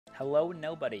Hello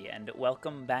nobody, and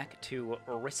welcome back to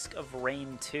Risk of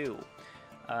Rain 2.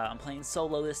 I'm playing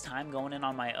solo this time, going in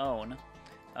on my own.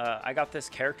 I got this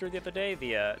character the other day,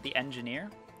 the engineer.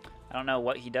 I don't know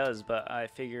what he does, but I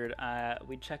figured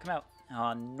we'd check him out.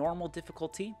 On normal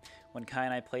difficulty, when Kai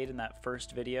and I played in that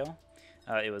first video,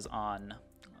 it was on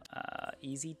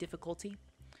easy difficulty,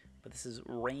 but this is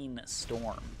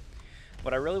Rainstorm.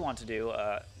 What I really want to do,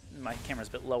 my camera's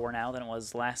a bit lower now than it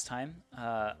was last time.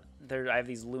 I have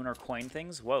these lunar coin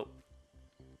things. Whoa.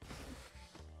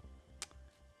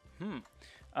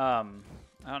 I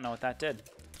don't know what that did.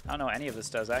 I don't know what any of this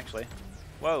does, actually.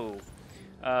 Whoa.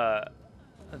 I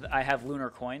have lunar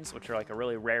coins, which are like a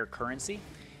really rare currency.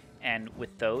 And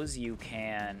with those, you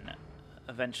can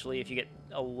eventually, if you get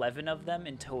 11 of them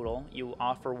in total, you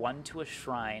offer one to a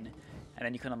shrine, and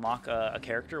then you can unlock a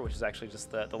character, which is actually just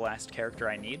the last character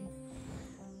I need.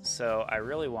 So I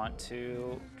really want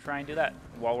to try and do that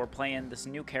while we're playing this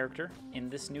new character in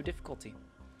this new difficulty.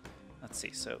 Let's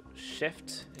see, so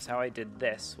shift is how I did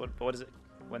this. What is it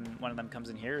when one of them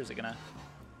comes in here? Is it gonna...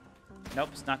 Nope,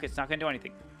 it's not gonna do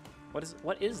anything.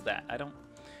 What is that? I don't...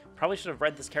 Probably should have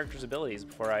read this character's abilities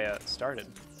before I started.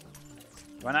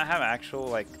 Do I not have actual,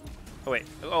 like... Oh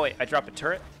wait, I drop a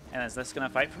turret, and is this gonna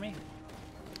fight for me?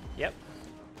 Yep.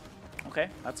 Okay,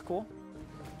 that's cool.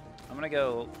 I'm gonna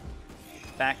go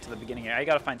back to the beginning here. I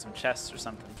gotta find some chests or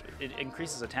something. It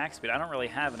increases attack speed. I don't really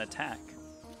have an attack.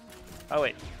 Oh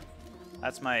wait,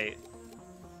 that's my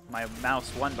mouse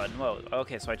one button. Whoa.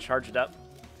 Okay, so I charge it up,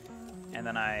 and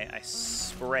then I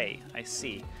spray. I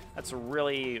see. That's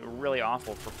really, really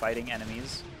awful for fighting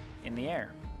enemies in the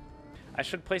air. I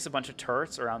should place a bunch of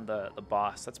turrets around the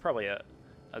boss. That's probably a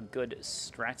good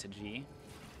strategy.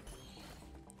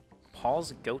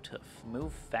 Paul's Goatoof.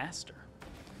 Move faster.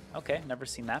 Okay, never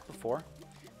seen that before.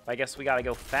 But I guess we gotta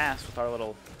go fast with our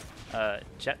little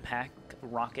jetpack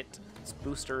rocket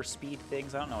booster speed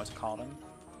things. I don't know what to call them.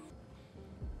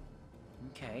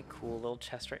 Okay, cool little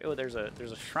chest right. Oh, there's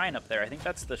a shrine up there. I think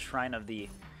that's the Shrine of the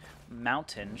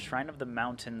Mountain. Shrine of the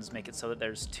Mountains make it so that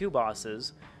there's two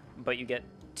bosses, but you get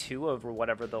two of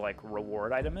whatever the like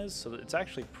reward item is. So it's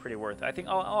actually pretty worth it. I think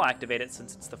I'll activate it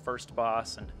since it's the first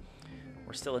boss and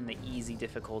we're still in the easy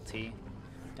difficulty.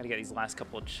 Gotta get these last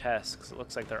couple of chests because it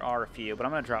looks like there are a few, but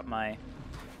I'm gonna drop my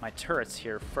turrets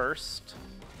here first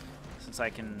since I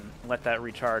can let that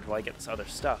recharge while I get this other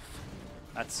stuff.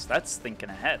 That's thinking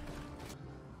ahead.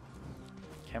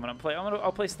 Okay,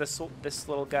 I'll place this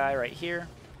little guy right here.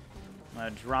 I'm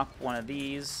gonna drop one of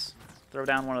these, throw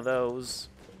down one of those.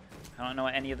 I don't know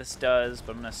what any of this does,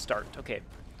 but I'm gonna start. Okay,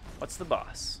 what's the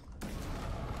boss?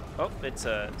 Oh, it's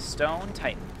a stone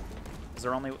titan. Is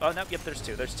there only... Oh, nope, yep, there's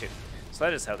two. So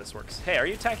that is how this works. Hey, are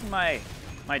you attacking my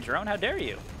drone? How dare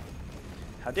you?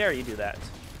 How dare you do that?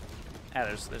 Ah,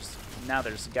 now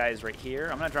there's guys right here.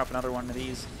 I'm gonna drop another one of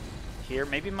these here.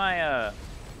 Maybe my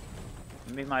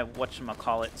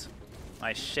whatchamacallit,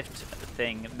 my shift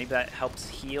thing, maybe that helps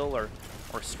heal or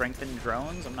strengthen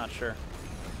drones? I'm not sure.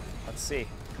 Let's see.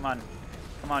 Come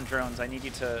on drones. I need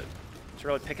you to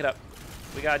really pick it up.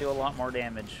 We gotta do a lot more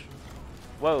damage.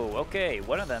 Whoa, okay,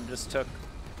 one of them just took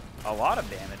a lot of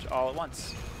damage all at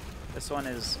once. This one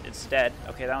it's dead.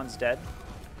 Okay, that one's dead.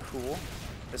 Cool.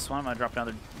 This one, I'm gonna drop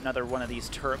another one of these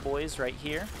turret boys right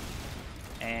here.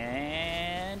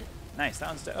 And nice, that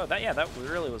one's dead. Oh, that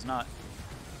really was not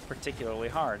particularly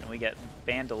hard. And we get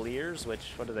bandoliers,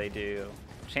 which, what do they do?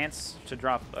 Chance to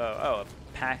drop, a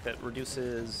pack that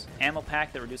reduces, ammo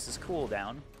pack that reduces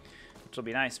cooldown, which will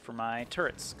be nice for my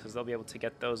turrets, because they'll be able to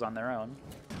get those on their own.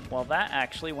 Well, that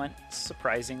actually went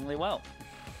surprisingly well,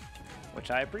 which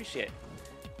I appreciate.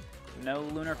 No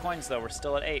lunar coins, though. We're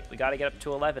still at 8. We got to get up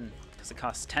to 11, because it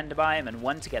costs 10 to buy them and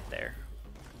 1 to get there.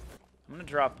 I'm gonna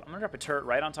drop a turret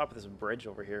right on top of this bridge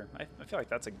over here. I feel like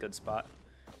that's a good spot.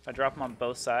 If I drop them on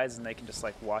both sides, and they can just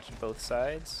like watch both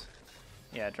sides.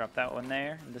 Yeah, drop that one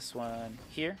there, and this one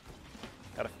here.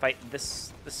 Gotta fight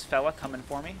this fella coming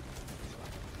for me.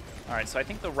 Alright, so I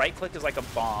think the right click is like a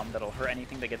bomb that'll hurt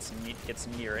anything that gets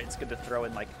near it. It's good to throw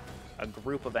in like a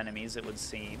group of enemies, it would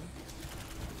seem.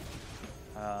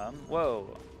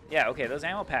 Whoa. Yeah, okay, those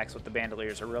ammo packs with the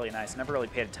bandoliers are really nice. Never really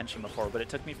paid attention before, but it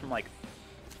took me from like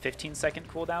 15-second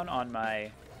cooldown on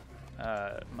my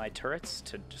my turrets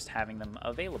to just having them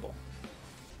available.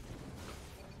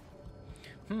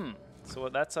 So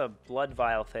that's a blood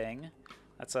vial thing.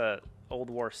 That's a Old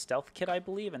War stealth kit, I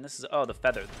believe, and this is, oh, the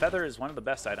feather. The feather is one of the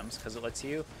best items because it lets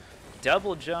you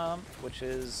double jump, which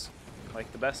is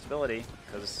like the best ability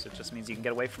because it just means you can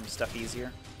get away from stuff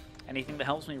easier. Anything that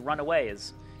helps me run away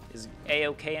is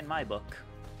A-okay in my book.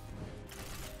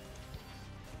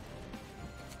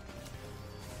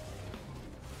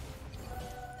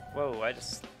 Whoa, I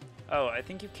just... Oh, I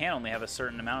think you can only have a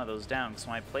certain amount of those down, because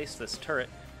when I placed this turret,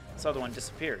 this other one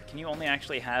disappeared. Can you only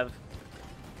actually have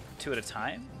 2 at a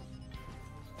time?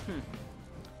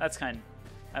 That's kind...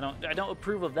 I don't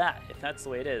approve of that, if that's the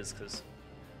way it is, because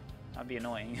that'd be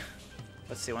annoying.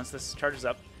 Let's see, once this charges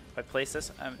up, if I place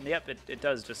this, yep, it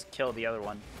does just kill the other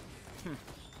one.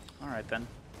 Alright then.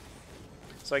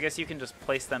 So I guess you can just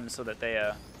place them so that they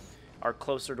are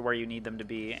closer to where you need them to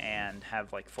be and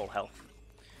have like full health.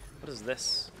 What is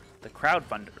this? The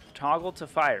Crowdfunder. Toggle to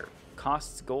fire.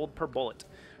 Costs gold per bullet.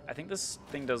 I think this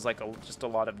thing does like just a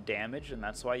lot of damage, and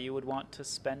that's why you would want to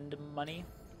spend money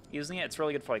using it. It's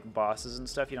really good for like bosses and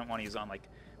stuff. You don't want to use it on like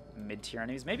mid-tier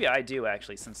enemies. Maybe I do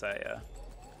actually, since I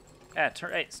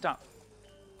hey, stop.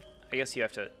 I guess you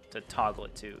have to toggle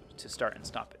it to start and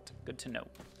stop it. Good to know.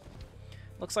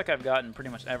 Looks like I've gotten pretty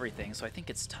much everything, so I think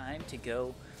it's time to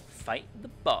go fight the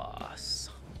boss.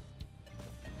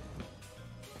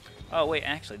 Oh wait,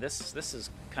 actually, this is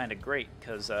kind of great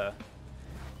because so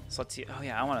let's see. Oh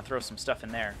yeah, I want to throw some stuff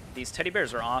in there. These teddy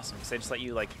bears are awesome because they just let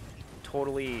you like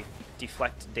totally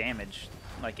deflect damage,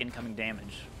 like incoming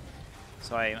damage.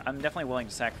 So I'm definitely willing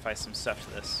to sacrifice some stuff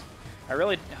to this. I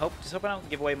really hope I don't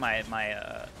give away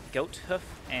my goat hoof,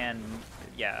 and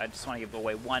yeah, I just want to give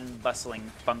away one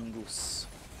bustling fungus.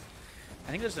 I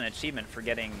think there's an achievement for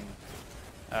getting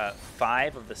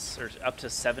 5 of this, or up to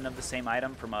 7 of the same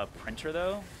item from a printer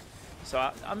though.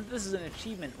 So this is an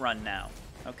achievement run now.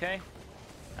 Okay,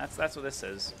 that's what this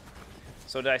is.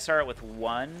 So did I start out with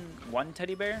one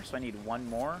teddy bear? So I need 1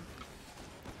 more.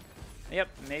 Yep,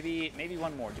 maybe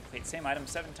 1 more. Duplicate same item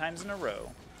 7 times in a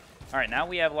row. All right, now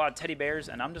we have a lot of teddy bears,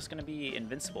 and I'm just gonna be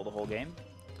invincible the whole game.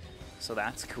 So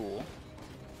that's cool.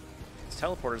 This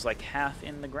teleporter's like half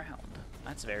in the ground.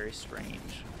 That's very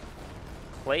strange.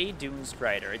 Clay Dune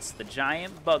Strider. It's the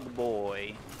giant bug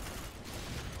boy.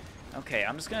 Okay,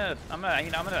 I'm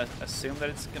gonna assume that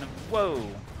it's gonna. Whoa.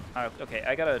 Okay,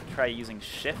 I gotta try using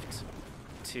shift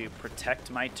to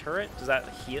protect my turret. Does that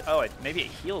heal? Oh, maybe it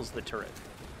heals the turret.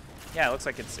 Yeah, it looks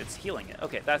like it's healing it.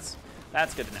 Okay, that's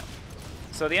good to know.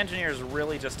 So the engineer is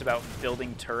really just about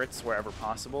building turrets wherever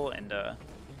possible and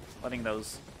letting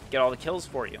those get all the kills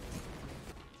for you.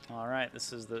 All right,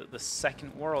 this is the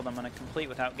second world I'm going to complete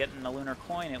without getting a lunar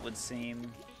coin, it would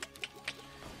seem.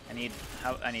 I need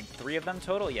 3 of them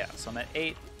total? Yeah, so I'm at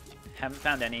 8. Haven't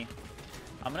found any.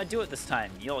 I'm going to do it this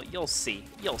time. You'll see.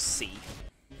 You'll see.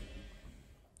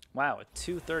 Wow, a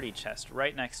 230 chest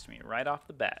right next to me, right off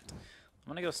the bat. I'm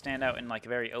going to go stand out in like a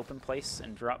very open place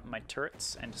and drop my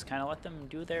turrets and just kind of let them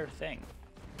do their thing.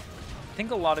 I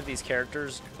think a lot of these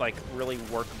characters like really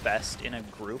work best in a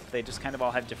group. They just kind of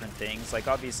all have different things. Like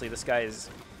obviously this guy is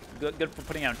good for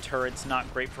putting out turrets,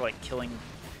 not great for like killing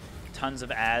tons of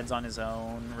ads on his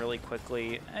own really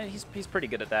quickly. He's pretty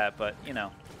good at that, but you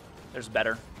know, there's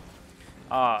better.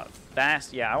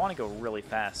 Fast, yeah, I want to go really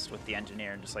fast with the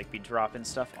engineer and just like be dropping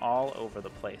stuff all over the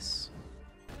place.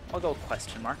 I'll go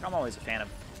question mark. I'm always a fan of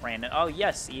random. Oh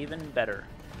yes, even better.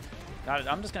 Got it.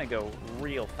 I'm just gonna go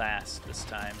real fast this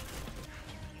time.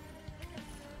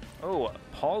 Oh,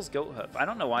 Paul's goat hoof. I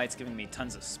don't know why it's giving me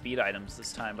tons of speed items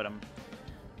this time, but I'm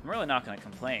really not gonna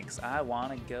complain because I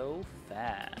want to go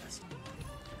fast.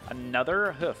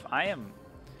 Another hoof. I am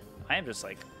just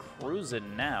like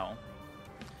cruising now.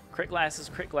 Crit glasses,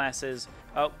 crit glasses.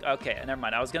 Oh, okay, never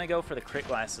mind. I was gonna go for the crit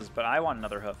glasses, but I want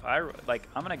another hoof. I'm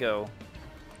gonna go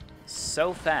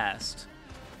so fast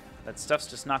that stuff's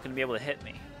just not gonna be able to hit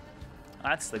me.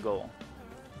 That's the goal.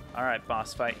 All right,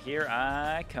 boss fight. Here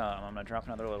I come. I'm gonna drop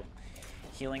another little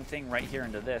healing thing right here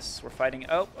into this. We're fighting,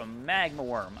 oh, a magma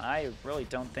worm. I really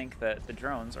don't think that the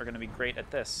drones are gonna be great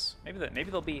at this. Maybe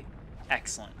they'll be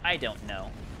excellent. I don't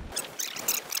know.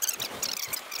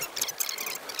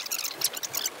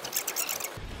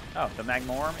 Oh, the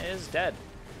magma worm is dead.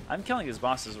 I'm killing these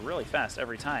bosses really fast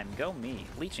every time. Go me.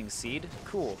 Leeching seed.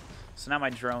 Cool. So now my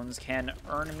drones can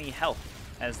earn me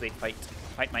health as they fight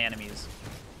my enemies.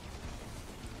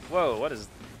 Whoa, what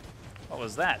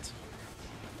was that?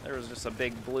 There was just a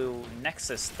big blue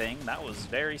Nexus thing. That was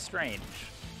very strange.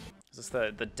 Is this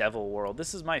the devil world?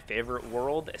 This is my favorite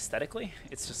world aesthetically.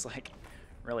 It's just like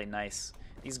really nice.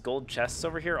 These gold chests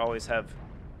over here always have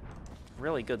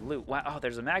really good loot. Wow, oh,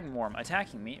 there's a magma worm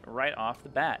attacking me right off the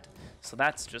bat. So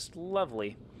that's just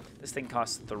lovely. This thing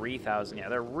costs 3,000. Yeah,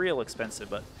 they're real expensive,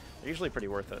 but they're usually pretty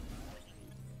worth it.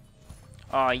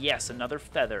 Oh yes, another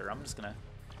feather. I'm just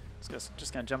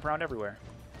gonna jump around everywhere.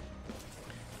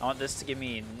 I want this to give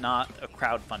me not a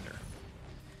crowdfunder.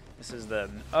 This is the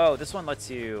this one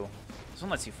lets you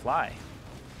fly.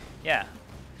 Yeah.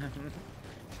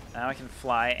 Now I can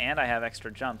fly and I have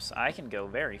extra jumps. I can go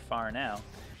very far now.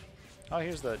 Oh,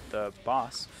 here's the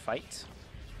boss fight,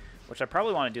 which I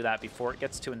probably want to do that before it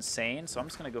gets too insane. So I'm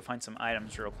just gonna go find some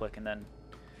items real quick and then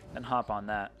hop on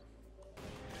that.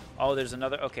 Oh, there's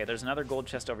another. Okay, there's another gold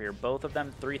chest over here. Both of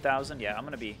them 3,000. Yeah, I'm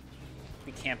gonna be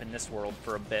camping this world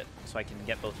for a bit so I can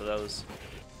get both of those.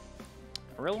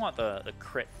 I really want the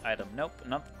crit item. Nope,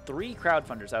 not 3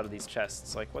 crowdfunders out of these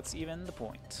chests. Like, what's even the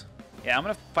point? Yeah, I'm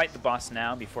gonna fight the boss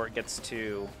now before it gets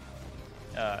to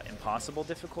impossible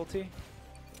difficulty.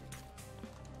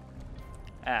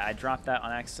 Ah, I dropped that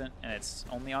on accident, and it's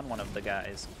only on one of the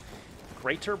guys.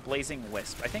 Greater Blazing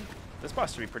Wisp. I think this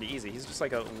boss should be pretty easy. He's just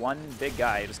like a one big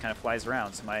guy who just kind of flies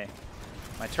around, so my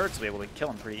turrets will be able to kill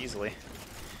him pretty easily.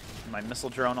 And my missile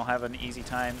drone will have an easy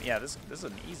time. Yeah, this is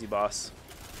an easy boss.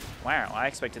 Wow, I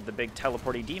expected the big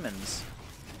teleporty demons,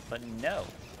 but no.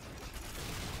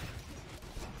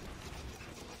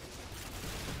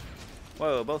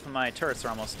 Whoa, both of my turrets are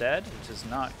almost dead, which is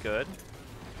not good.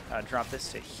 Drop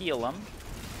this to heal them.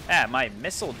 Ah, my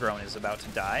missile drone is about to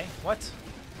die. What?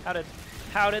 How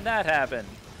did that happen?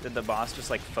 Did the boss just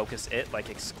like focus it like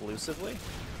exclusively?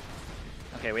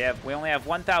 Okay, we only have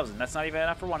 1,000. That's not even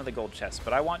enough for one of the gold chests,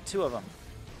 but I want 2 of them.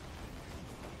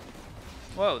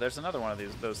 Whoa, there's another one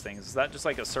of those things. Is that just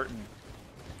like a certain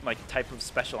like type of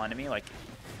special enemy? Like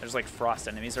there's like frost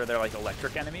enemies, or they're like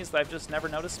electric enemies that I've just never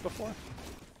noticed before?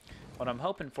 What I'm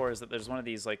hoping for is that there's one of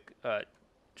these like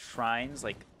shrines,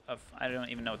 like I don't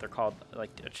even know what they're called, like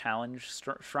a challenge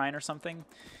shrine or something,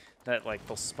 that like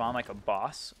will spawn like a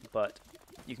boss, but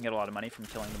you can get a lot of money from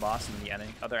killing the boss and the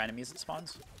other enemies it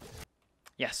spawns.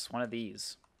 Yes, one of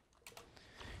these.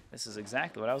 This is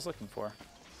exactly what I was looking for.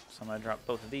 So I'm gonna drop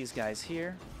both of these guys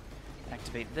here.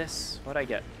 Activate this. What'd I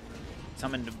get?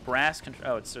 Summoned brass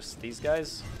control. Oh, it's just these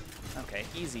guys. Okay,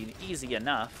 easy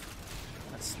enough.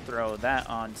 Let's throw that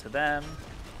onto them.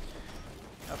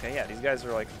 Okay, yeah, these guys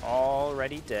are like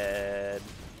already dead.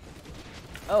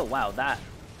 Oh wow, that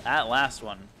last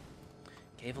one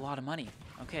gave a lot of money.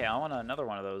 Okay, I want another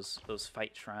one of those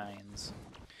fight shrines.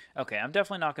 Okay, I'm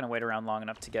definitely not going to wait around long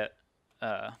enough to get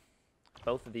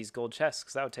both of these gold chests,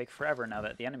 because that would take forever now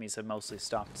that the enemies have mostly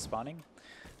stopped spawning.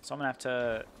 So I'm going to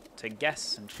have to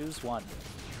guess and choose one.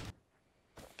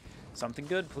 Something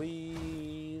good,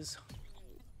 please.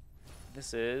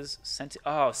 This is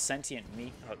sentient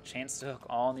meat. Oh, chance to hook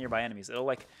all nearby enemies. It'll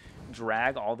like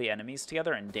drag all the enemies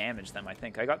together and damage them, I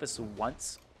think. I got this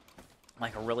once,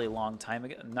 like a really long time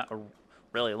ago. Not a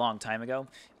really long time ago.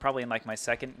 Probably in like my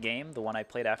second game, the one I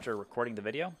played after recording the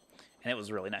video. And it was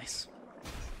really nice.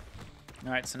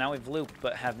 Alright, so now we've looped,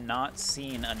 but have not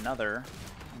seen another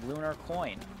lunar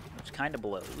coin, which kind of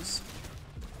blows.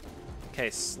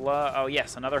 Okay, oh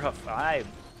yes, another hoof. I'm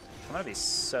gonna be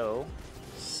so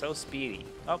speedy.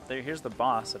 Oh, here's the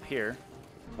boss up here,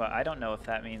 but I don't know if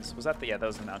that means, was that the, yeah, that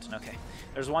was the mountain. Okay,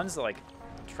 there's ones that like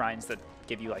shrines that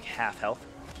give you like half health.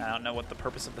 I don't know what the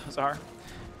purpose of those are,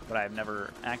 but I've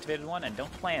never activated one and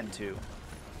don't plan to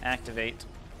activate.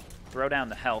 Throw down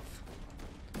the health.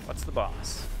 What's the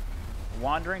boss?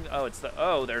 Wandering. Oh, it's the,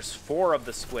 oh, there's 4 of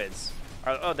the squids.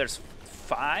 Oh, there's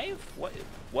 5? What?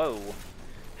 Whoa.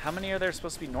 How many are there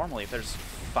supposed to be normally if there's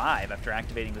 5 after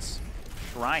activating this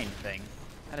shrine thing?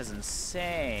 That is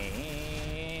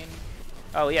insane.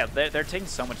 Oh yeah, they're taking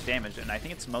so much damage, and I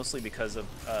think it's mostly because of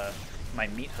my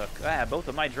meat hook. Ah, both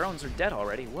of my drones are dead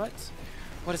already. What?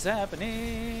 What is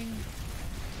happening?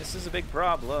 This is a big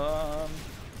problem.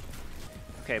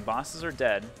 Okay, bosses are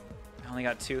dead. I only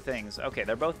got 2 things. Okay,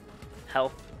 they're both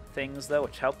health things though,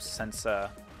 which helps since I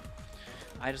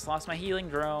just lost my healing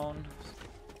drone.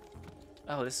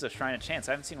 Oh, this is a Shrine of Chance.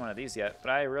 I haven't seen one of these yet, but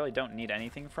I really don't need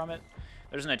anything from it.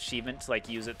 There's an achievement to like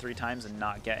use it 3 times and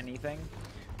not get anything,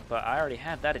 but I already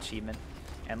have that achievement.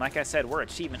 And like I said, we're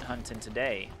achievement hunting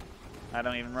today. I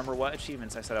don't even remember what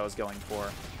achievements I said I was going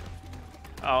for.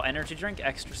 Oh, energy drink,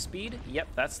 extra speed. Yep,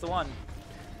 that's the one.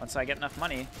 Once I get enough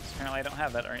money. Apparently I don't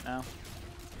have that right now.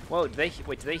 Whoa, do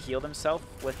they heal themselves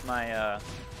with my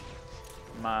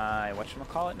my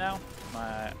whatchamacallit now?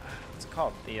 What's it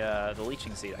called? The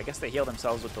leeching seed. I guess they heal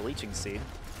themselves with the leeching seed.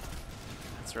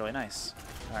 That's really nice.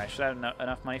 Alright, should I have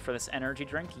enough money for this energy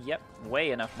drink? Yep,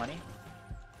 way enough money.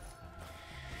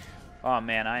 Oh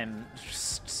man, I am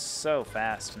just so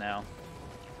fast now.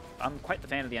 I'm quite the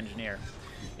fan of the engineer.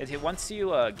 Once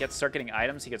you start getting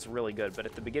items, he gets really good, but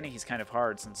at the beginning he's kind of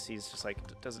hard since he's just like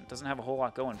doesn't have a whole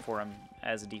lot going for him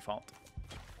as a default.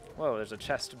 Whoa, there's a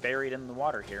chest buried in the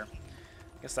water here.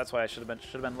 I guess that's what I should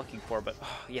have been looking for, but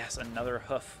oh, yes, another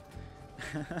hoof.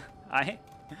 I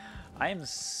am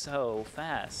so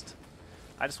fast.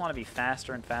 I just want to be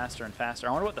faster and faster and faster.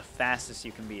 I wonder what the fastest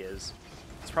you can be is.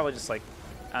 It's probably just like,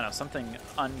 I don't know, something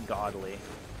ungodly.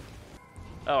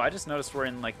 Oh, I just noticed we're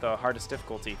in like the hardest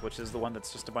difficulty, which is the one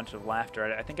that's just a bunch of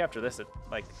laughter. I think after this, it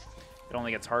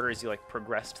only gets harder as you like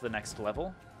progress to the next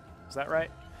level. Is that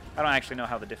right? I don't actually know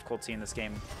how the difficulty in this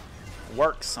game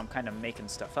works, so I'm kind of making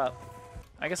stuff up.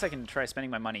 I guess I can try spending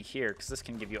my money here, because this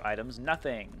can give you items.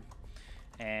 Nothing.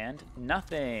 And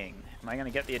nothing. Am I going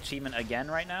to get the achievement again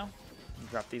right now?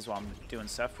 Drop these while I'm doing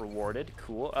stuff. Rewarded.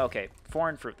 Cool. Okay.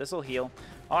 Foreign fruit. This will heal.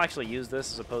 I'll actually use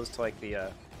this as opposed to like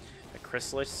the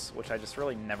chrysalis, which I just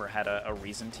really never had a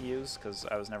reason to use, because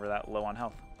I was never that low on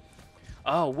health.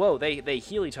 Oh, whoa. They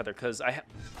heal each other, because I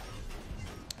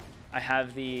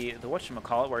have the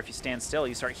whatchamacallit, where if you stand still,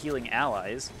 you start healing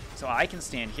allies. So I can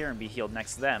stand here and be healed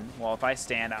next to them. Well, if I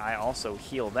stand, I also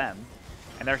heal them.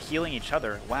 And they're healing each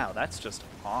other. Wow, that's just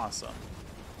awesome.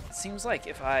 It seems like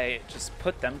if I just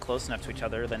put them close enough to each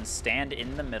other, then stand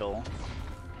in the middle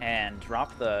and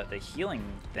drop the healing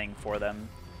thing for them,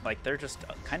 like they're just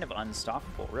kind of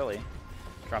unstoppable, really.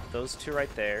 Drop those two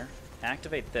right there.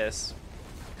 Activate this.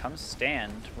 Come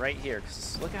stand right here,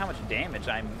 because look at how much damage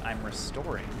I'm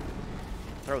restoring.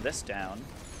 Throw this down,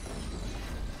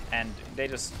 and they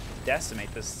just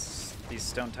decimate these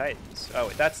stone titans. Oh,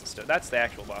 wait, that's the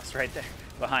actual boss right there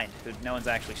behind, who no one's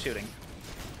actually shooting.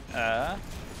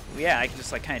 Yeah, I can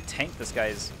just like kind of tank this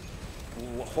guy's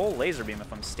whole laser beam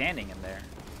if I'm standing in there.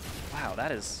 Wow,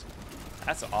 that's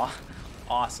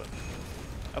awesome.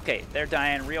 Okay, they're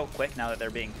dying real quick now that they're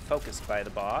being focused by the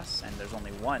boss, and there's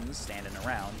only one standing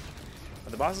around.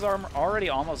 But the bosses are already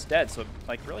almost dead, so it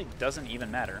like really doesn't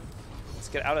even matter. Let's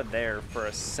get out of there for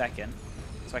a second,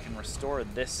 so I can restore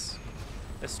this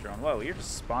drone. Whoa, you're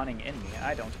just spawning in me.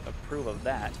 I don't approve of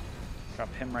that.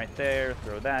 Drop him right there,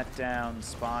 throw that down,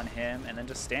 spawn him, and then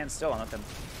just stand still and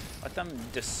let them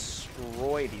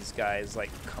destroy these guys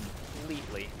like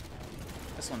completely.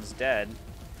 This one's dead.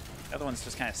 The other one's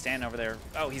just kind of standing over there.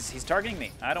 Oh, he's targeting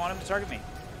me. I don't want him to target me.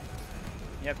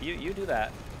 Yep, you do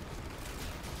that.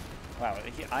 Wow,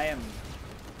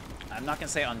 I'm not gonna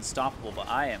say unstoppable, but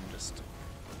I am just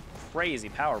crazy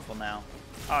powerful now.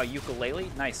 Oh,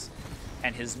 ukulele, nice.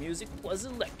 And his music was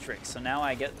electric, so now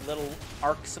I get little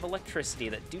arcs of electricity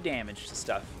that do damage to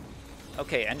stuff.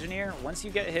 Okay, engineer, once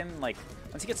you get him, like,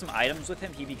 once you get some items with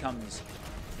him, he becomes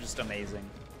just amazing.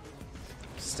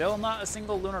 Still not a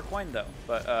single lunar coin, though,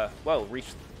 but, whoa,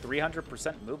 reached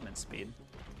 300% movement speed.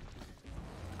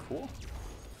 Cool.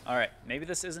 Alright, maybe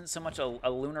this isn't so much a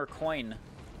lunar coin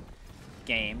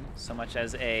game, so much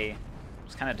as a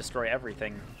just kind of destroy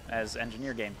everything as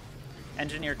engineer game.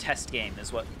 Engineer test game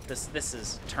is what this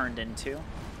is turned into.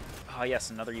 Oh yes,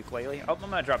 another ukulele. Oh, I'm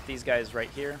gonna drop these guys right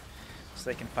here so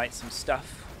they can fight some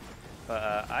stuff.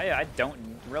 But I don't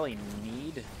really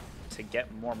need to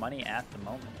get more money at the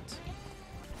moment.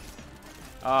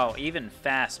 Oh, even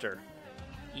faster.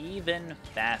 Even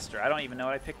faster. I don't even know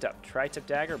what I picked up. Tri-tip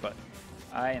dagger, but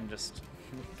I am just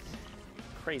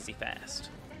crazy fast.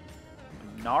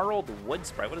 Gnarled wood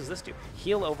sprite. What does this do?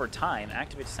 Heal over time.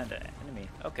 Activate to send an enemy.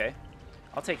 Okay.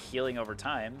 I'll take healing over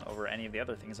time over any of the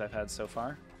other things I've had so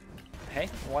far. Hey,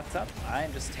 what's up?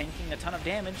 I'm just tanking a ton of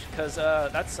damage because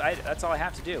that's all I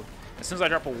have to do. As soon as I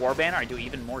drop a war banner, I do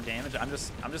even more damage. I'm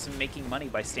just making money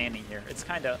by standing here. It's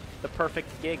kind of the perfect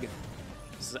gig.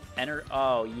 This is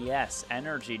oh yes,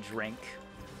 energy drink.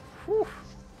 Whew.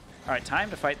 All right, time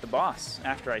to fight the boss.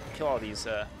 After I kill all these,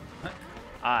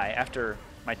 after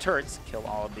my turrets kill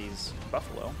all of these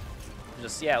buffalo.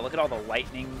 Just yeah, look at all the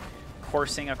lightning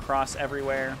coursing across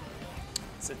everywhere.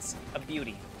 It's a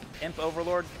beauty. Imp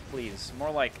Overlord, please.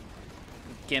 More like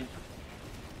Gimp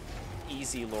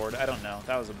Easy Lord. I don't know.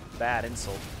 That was a bad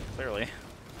insult, clearly.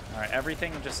 Alright,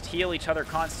 everything just heal each other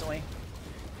constantly,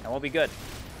 and we'll be good.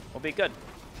 We'll be good.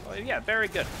 Well, yeah, very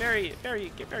good. Very,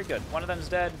 very, very good. One of them's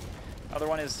dead. The other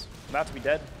one is about to be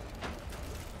dead.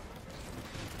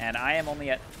 And I am only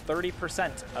at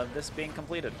 30% of this being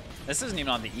completed. This isn't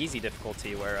even on the easy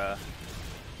difficulty where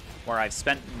I've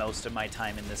spent most of my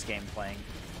time in this game playing.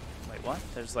 Wait, what?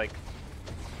 There's like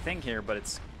a thing here, but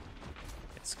it's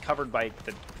covered by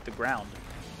the ground.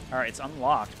 All right, it's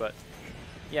unlocked, but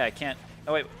yeah, I can't.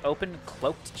 Oh wait, open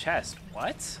cloaked chest.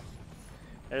 What?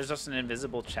 There's just an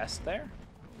invisible chest there.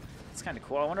 It's kind of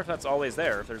cool. I wonder if that's always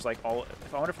there. If there's like I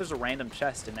wonder if there's a random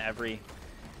chest in every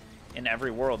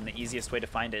world, and the easiest way to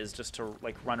find it is just to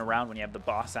like run around when you have the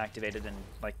boss activated and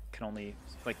like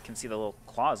can see the little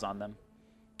claws on them.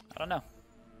 I don't know.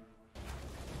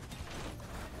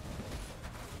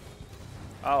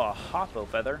 Oh, a Hoppo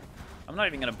feather. I'm not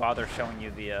even gonna bother showing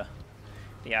you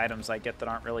the items I get that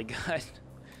aren't really good.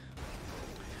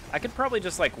 I could probably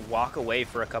just like walk away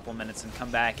for a couple minutes and come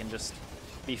back and just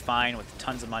be fine with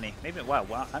tons of money. Maybe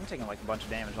wow, I'm taking like a bunch of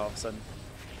damage all of a sudden.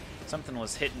 Something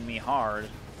was hitting me hard.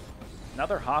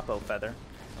 Another Hoppo feather.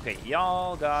 Okay,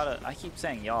 y'all gotta... I keep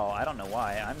saying y'all. I don't know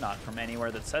why. I'm not from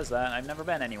anywhere that says that. I've never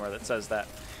been anywhere that says that.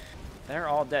 They're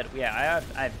all dead. Yeah,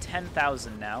 I have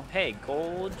 10,000 now. Hey,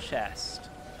 gold chest.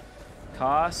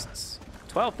 Costs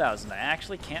 12,000. I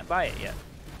actually can't buy it yet.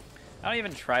 I don't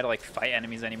even try to like fight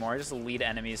enemies anymore. I just lead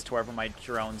enemies to wherever my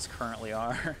drones currently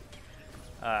are.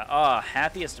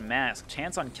 Happiest mask.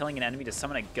 Chance on killing an enemy to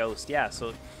summon a ghost. Yeah, so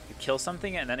you kill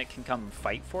something and then it can come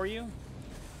fight for you.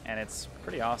 And it's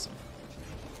pretty awesome.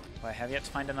 Well, I have yet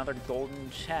to find another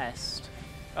golden chest.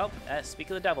 Oh, speak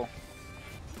of the devil.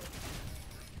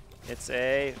 It's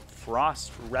a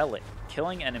frost relic.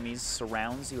 Killing enemies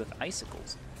surrounds you with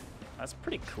icicles. That's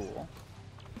pretty cool.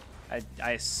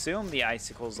 I assume the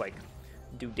icicles like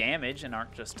do damage and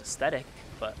aren't just aesthetic,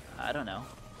 but I don't know.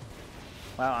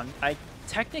 Wow,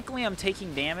 technically I'm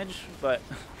taking damage, but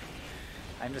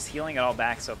I'm just healing it all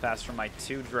back so fast from my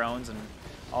 2 drones and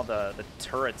all the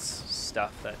turrets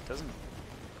stuff that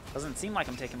doesn't seem like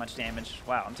I'm taking much damage.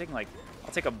 Wow, I'm taking like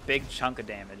I'll take a big chunk of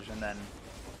damage and then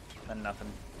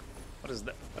nothing. What is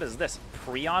that? What is this?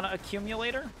 Prion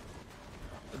accumulator?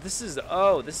 This is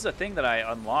a thing that I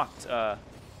unlocked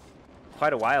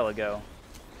quite a while ago.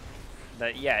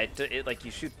 That yeah, it like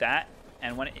you shoot that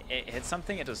and when it hits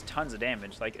something, it does tons of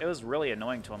damage. Like it was really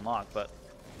annoying to unlock, but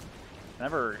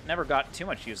never got too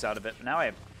much use out of it. Now I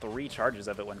have 3 charges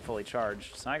of it when fully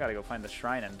charged. So now I gotta go find the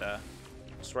shrine and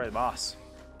destroy the boss.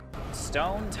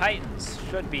 Stone Titans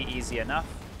should be easy enough.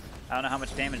 I don't know how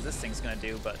much damage this thing's gonna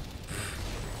do, but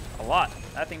a lot.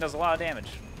 That thing does a lot of damage.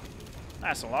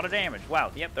 That's a lot of damage.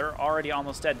 Wow. Yep, they're already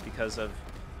almost dead because of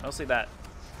mostly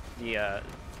the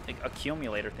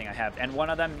accumulator thing I have, and one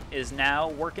of them is now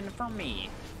working for me.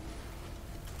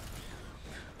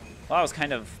 Well, that was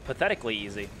kind of pathetically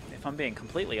easy, if I'm being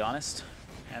completely honest.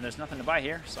 And there's nothing to buy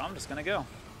here, so I'm just gonna go.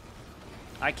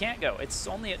 I can't go. It's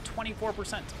only at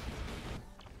 24%.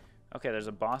 Okay, there's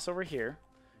a boss over here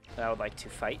that I would like to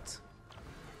fight.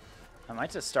 I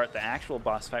might just start the actual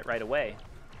boss fight right away.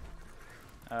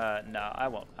 No, I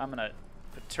won't. I'm gonna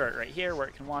put a turret right here where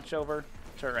it can watch over.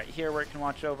 Turret right here where it can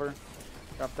watch over.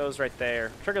 Drop those right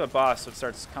there. Trigger the boss so it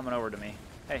starts coming over to me.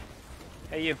 Hey.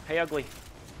 Hey you. Hey ugly.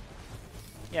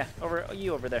 Yeah,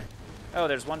 you over there. Oh,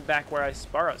 there's one back where I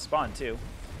spawned too.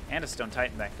 And a Stone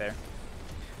Titan back there.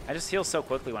 I just heal so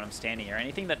quickly when I'm standing here.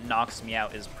 Anything that knocks me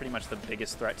out is pretty much the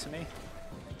biggest threat to me.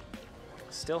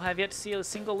 Still have yet to see a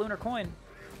single lunar coin.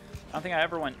 I don't think I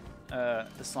ever went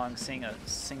this long seeing a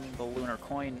single lunar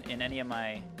coin in any of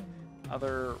my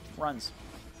other runs.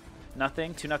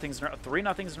 Nothing, 2 nothings in a row, 3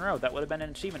 nothings in a row. That would have been an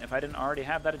achievement if I didn't already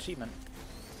have that achievement.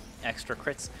 Extra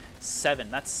crits,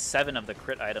 7. That's 7 of the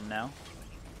crit item now.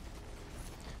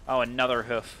 Oh, another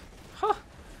hoof. Huh.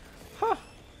 Huh.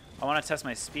 I want to test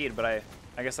my speed, but I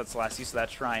guess that's the last use of that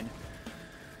shrine.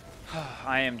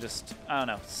 I am just, I don't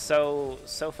know, so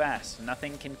fast.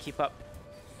 Nothing can keep up.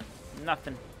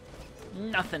 Nothing.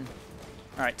 Nothing.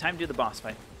 All right, time to do the boss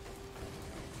fight.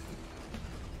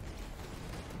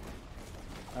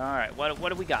 All right, what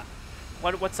do we got?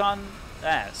 What's on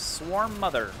that? Swarm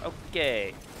Mother.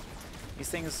 Okay. These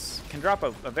things can drop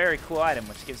a very cool item,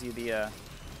 which gives you the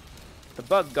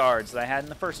bug guards that I had in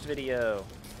the first video.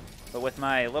 But with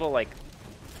my little like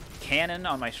cannon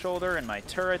on my shoulder and my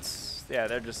turrets, yeah,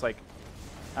 they're just like,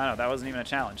 I don't know, that wasn't even a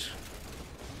challenge.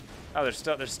 Oh,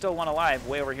 there's still one alive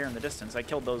way over here in the distance. I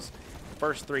killed those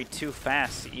first 3 too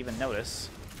fast to even notice.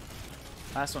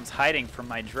 Last one's hiding from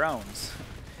my drones.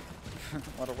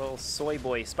 What a little soy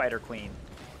boy spider queen.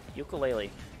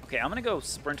 Ukulele. Okay, I'm gonna go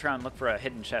sprint around and look for a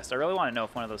hidden chest. I really want to know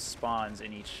if one of those spawns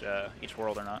in each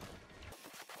world or not.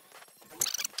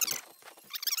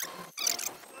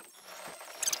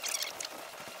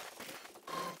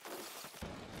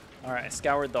 Alright, I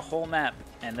scoured the whole map,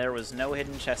 and there was no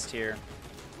hidden chest here.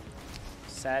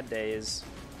 Sad days.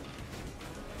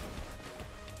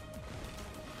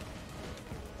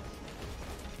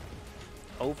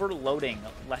 Overloading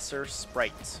lesser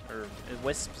sprite, or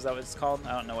wisp, is that what it's called?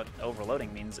 I don't know what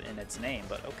overloading means in its name,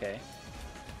 but okay.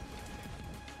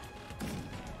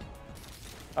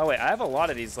 Oh wait, I have a lot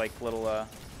of these like little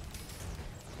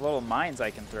mines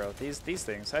I can throw. These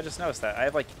things. I just noticed that. I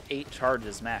have like 8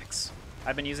 charges max.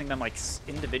 I've been using them like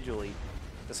individually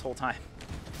this whole time.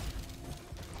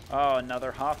 Oh,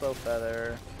 another Hoppo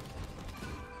feather.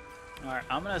 Alright,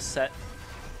 I'm gonna set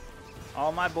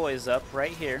all my boys up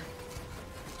right here.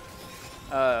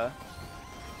 Look at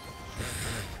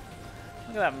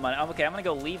that money. Okay, I'm gonna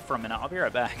go leave for a minute. I'll be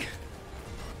right back.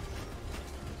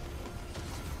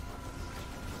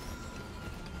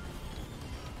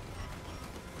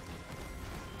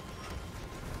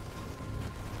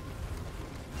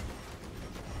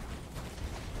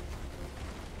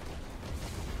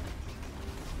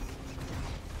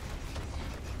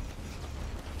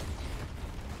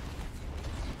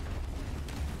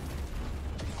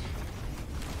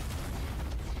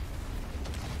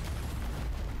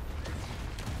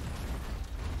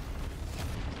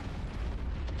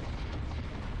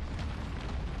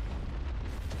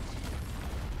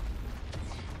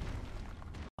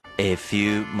 A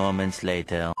few moments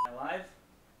later. Am I alive?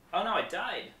 Oh no, I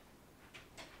died.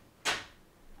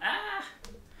 Ah!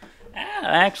 Ah,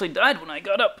 I actually died when I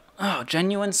got up. Oh,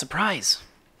 genuine surprise.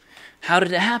 How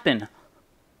did it happen?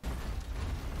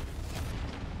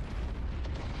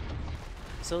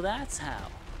 So that's how.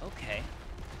 Okay.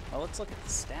 Well, let's look at the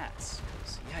stats.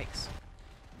 Yikes.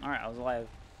 Alright, I was alive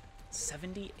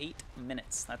 78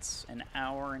 minutes. That's an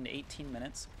hour and 18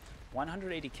 minutes.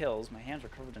 180 kills. My hands are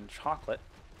covered in chocolate.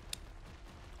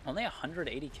 Only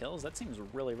 180 kills? That seems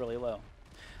really, really low.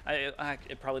 It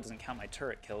probably doesn't count my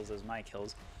turret kills as my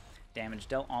kills. Damage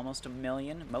dealt almost 1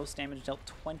 million. Most damage dealt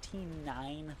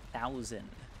 29,000.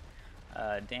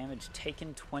 Damage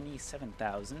taken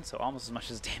 27,000, so almost as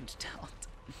much as damage dealt.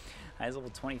 Highest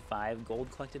level 25. Gold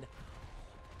collected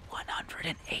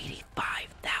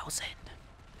 185,000.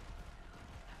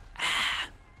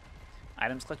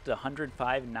 Items collected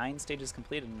 105, 9 stages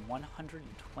completed, and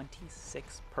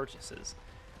 126 purchases.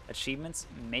 Achievements,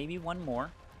 maybe one more.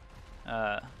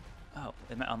 Oh,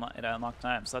 it unlocked an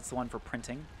item, so that's the one for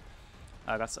printing.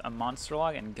 Got a monster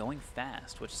log and going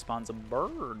fast, which spawns a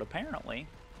bird, apparently.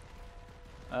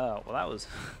 Oh, well that was...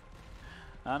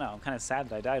 I don't know, I'm kind of sad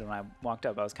that I died when I walked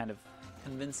up. I was kind of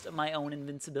convinced of my own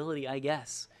invincibility, I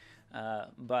guess.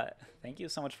 But thank you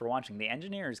so much for watching. The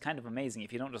engineer is kind of amazing.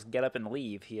 If you don't just get up and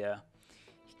leave, he can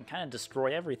kind of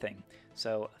destroy everything.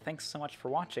 So thanks so much for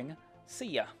watching. See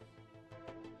ya!